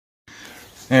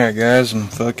Alright guys, I'm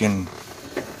fucking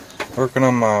working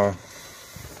on my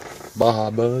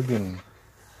Baja Bug, and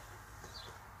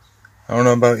I don't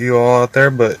know about you all out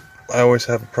there, but I always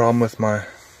have a problem with my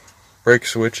brake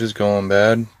switches going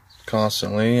bad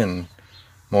constantly, and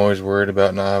I'm always worried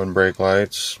about not having brake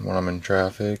lights when I'm in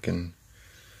traffic, and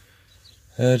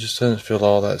it just doesn't feel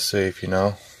all that safe, you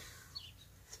know.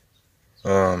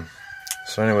 So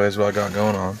anyways, what I got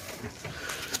going on,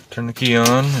 turn the key on,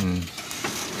 and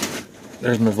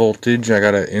there's my voltage. I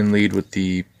got it in lead with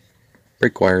the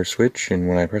brake wire switch, and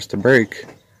when I press the brake,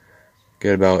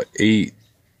 get about 8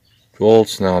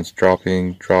 volts. Now it's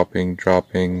dropping.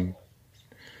 And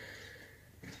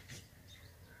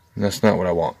that's not what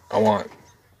I want. I want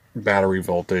battery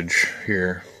voltage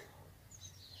here.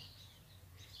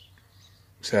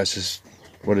 So that's just,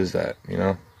 what is that, you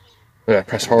know? But I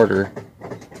press harder.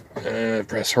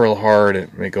 Press real hard,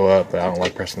 it may go up, but I don't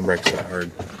like pressing the brakes that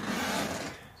hard.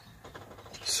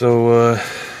 So,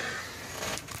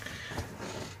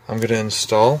 I'm going to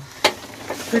install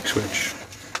a brake switch.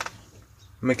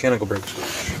 A mechanical brake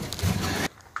switch.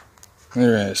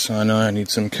 Alright, so I know I need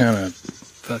some kind of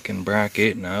fucking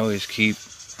bracket, and I always keep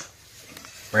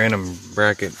random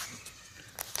bracket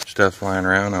stuff lying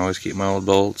around. I always keep my old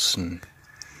bolts, and,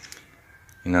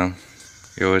 you know,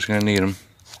 you're always going to need them.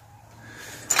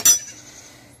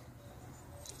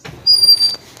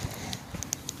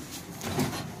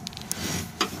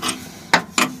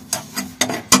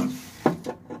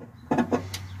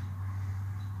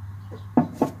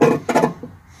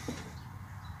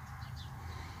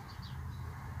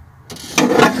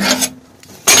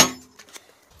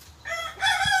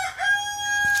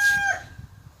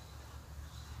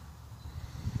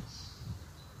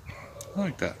 I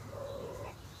like that.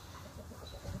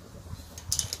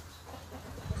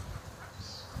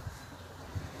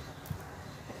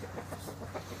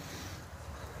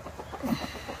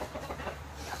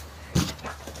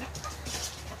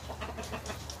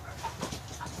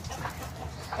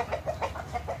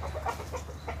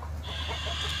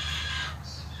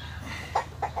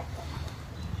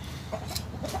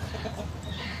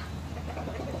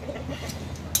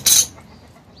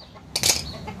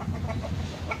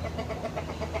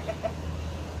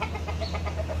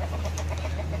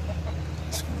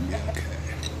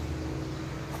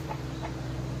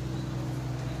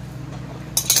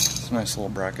 Nice little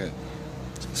bracket.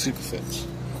 Let's see if it fits.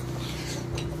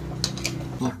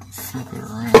 Flip it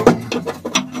around.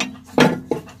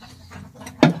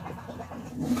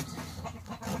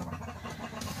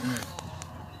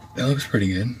 That looks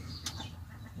pretty good.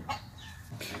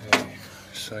 Okay,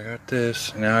 so I got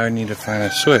this. Now I need to find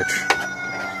a switch,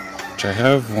 which I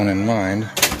have one in mind.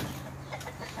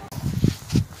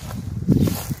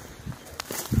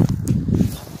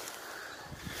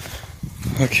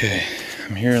 Okay.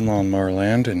 I'm here in Lawnmower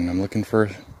Land, and I'm looking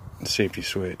for a safety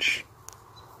switch.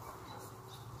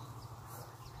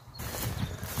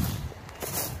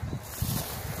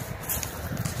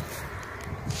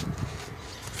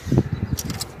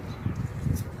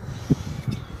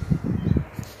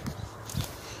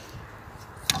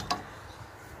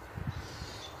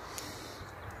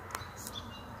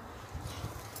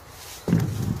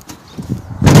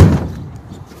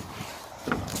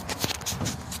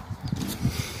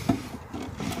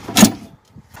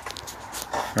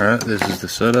 Alright, this is the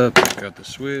setup. Got the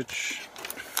switch,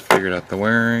 figured out the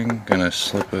wiring, gonna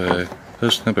slip a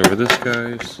hook snip over this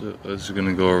guy, so this is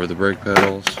gonna go over the brake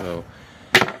pedal, so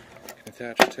I can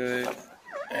attach it to it,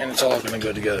 and it's all gonna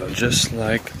go together just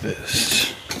like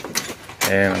this.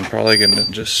 And I'm probably gonna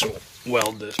just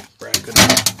weld this bracket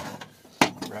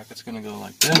up. The bracket's gonna go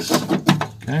like this,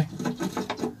 okay?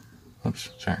 Oops,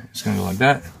 sorry, it's gonna go like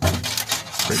that.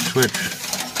 Brake switch,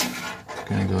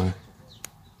 gonna go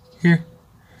here.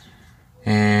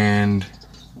 And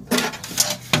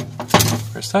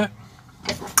press that.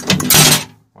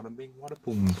 Wada bing, wada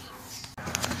boom.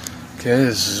 Okay,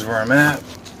 this is where I'm at.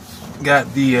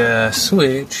 Got the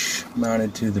switch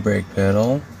mounted to the brake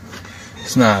pedal.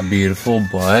 It's not beautiful,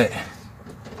 but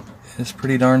it's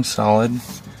pretty darn solid,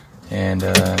 and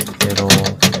it'll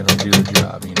do the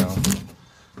job, you know.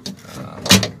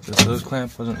 This hose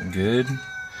clamp wasn't good,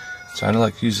 so I had to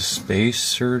like use a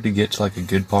spacer to get to like a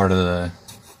good part of the,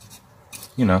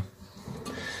 you know,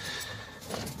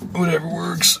 whatever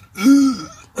works.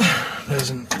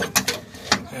 Doesn't,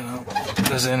 you know,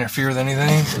 doesn't interfere with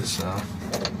anything. So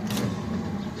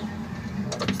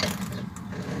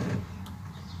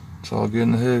it's all good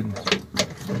in the hood.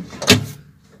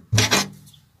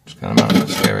 Just gotta mount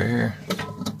this guy right here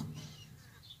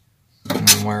and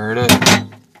then wire it up.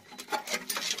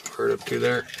 Wire it up to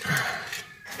there.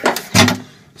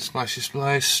 Splicey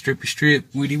splice, strippy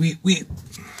strip, weedy weep weep.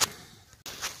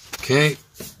 Okay,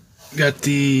 got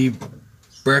the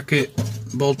bracket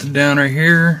bolted down right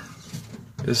here,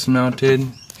 dismounted,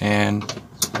 and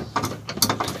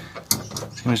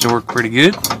seems to work pretty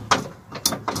good.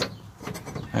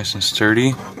 Nice and sturdy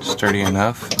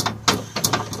enough.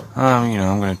 You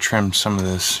know, I'm gonna trim some of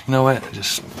this. You know what?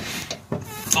 Just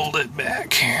fold it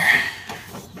back here.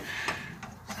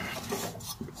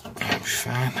 That'll be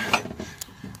fine.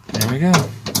 There we go.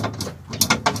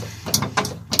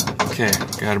 Okay,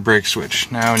 got a brake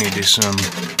switch. Now we need to do some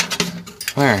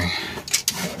wiring.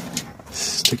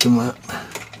 Stick them up.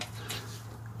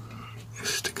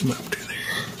 Stick them up to there.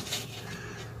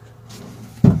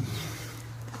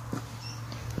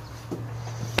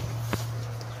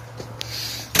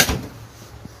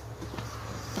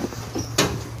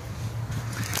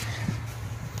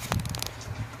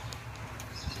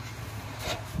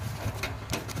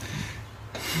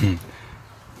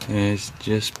 It's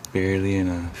just barely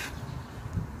enough.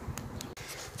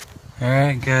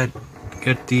 Alright, got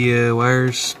the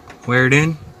wires wired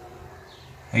in.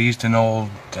 I used an old,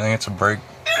 I think it's a brake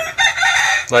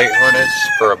light harness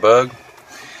for a bug.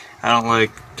 I don't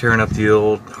like tearing up the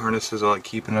old harnesses, I like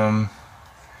keeping them.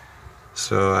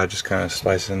 So I just kind of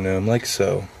slice into them like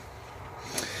so.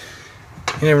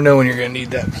 You never know when you're going to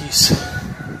need that piece.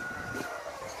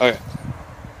 Okay,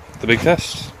 the big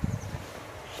test.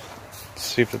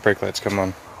 See if the brake lights come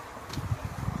on.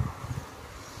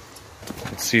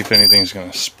 Let's see if anything's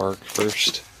gonna spark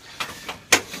first.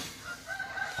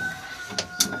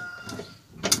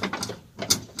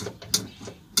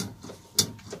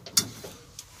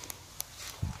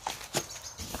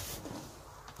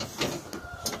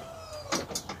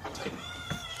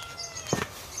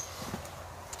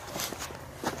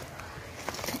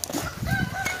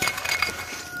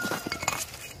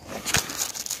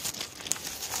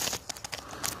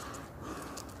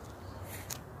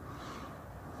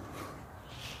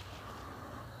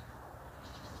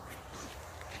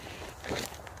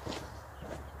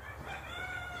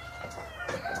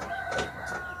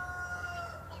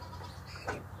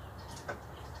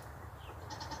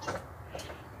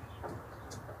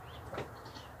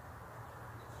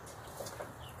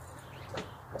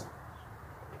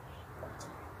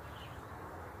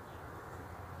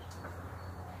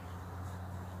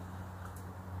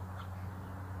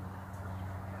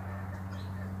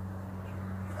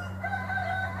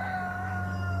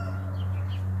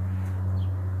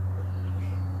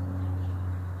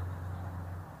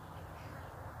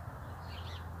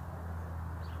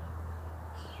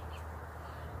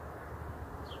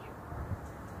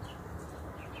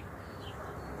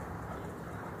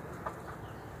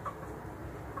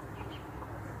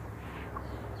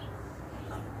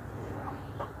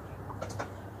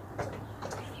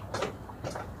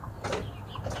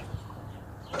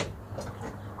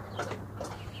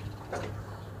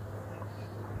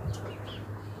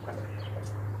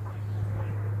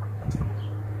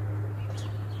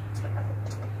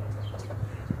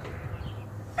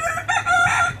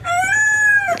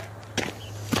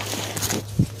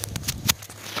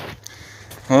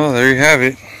 Well, there you have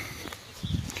it.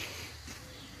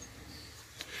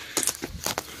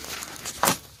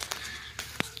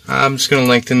 I'm just going to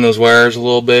lengthen those wires a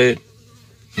little bit,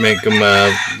 make them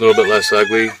a little bit less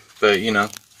ugly, but you know.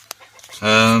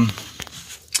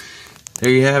 There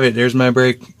you have it. There's my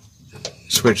brake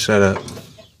switch setup.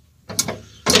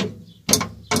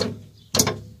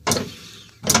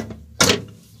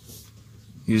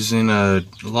 Using a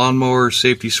lawnmower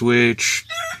safety switch,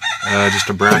 just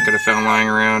a bracket I found lying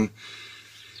around,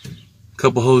 a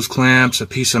couple hose clamps, a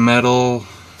piece of metal.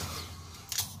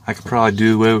 I could probably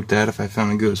do away with that if I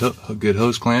found a good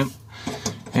hose clamp,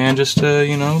 and just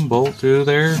you know, bolt through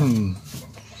there and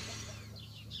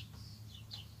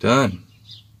done.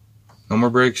 No more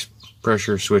brake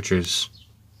pressure switches.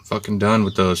 Fucking done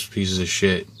with those pieces of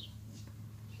shit.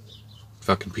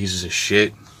 Fucking pieces of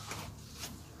shit.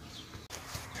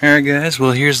 Alright guys,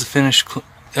 well here's the finished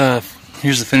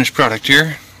product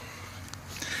here.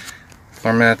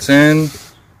 Format's in.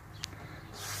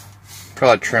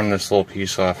 Probably trim this little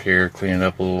piece off here, clean it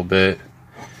up a little bit.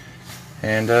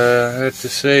 And I have to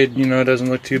say, you know, it doesn't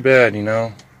look too bad, you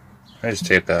know. I just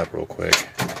tape that up real quick.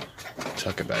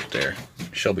 Tuck it back there.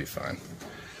 She'll be fine.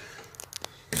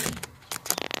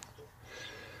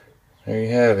 There you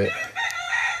have it.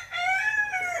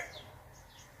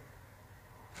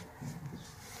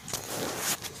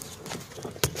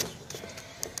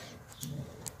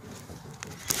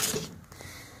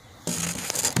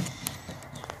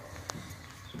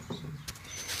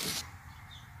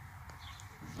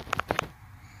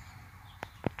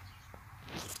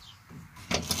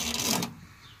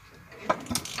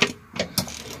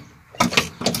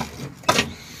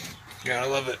 Gotta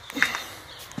love it.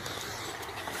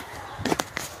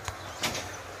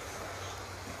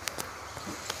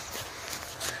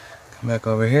 Come back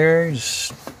over here,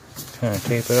 just kind of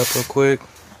tape it up real quick.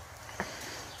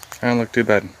 Doesn't look too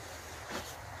bad.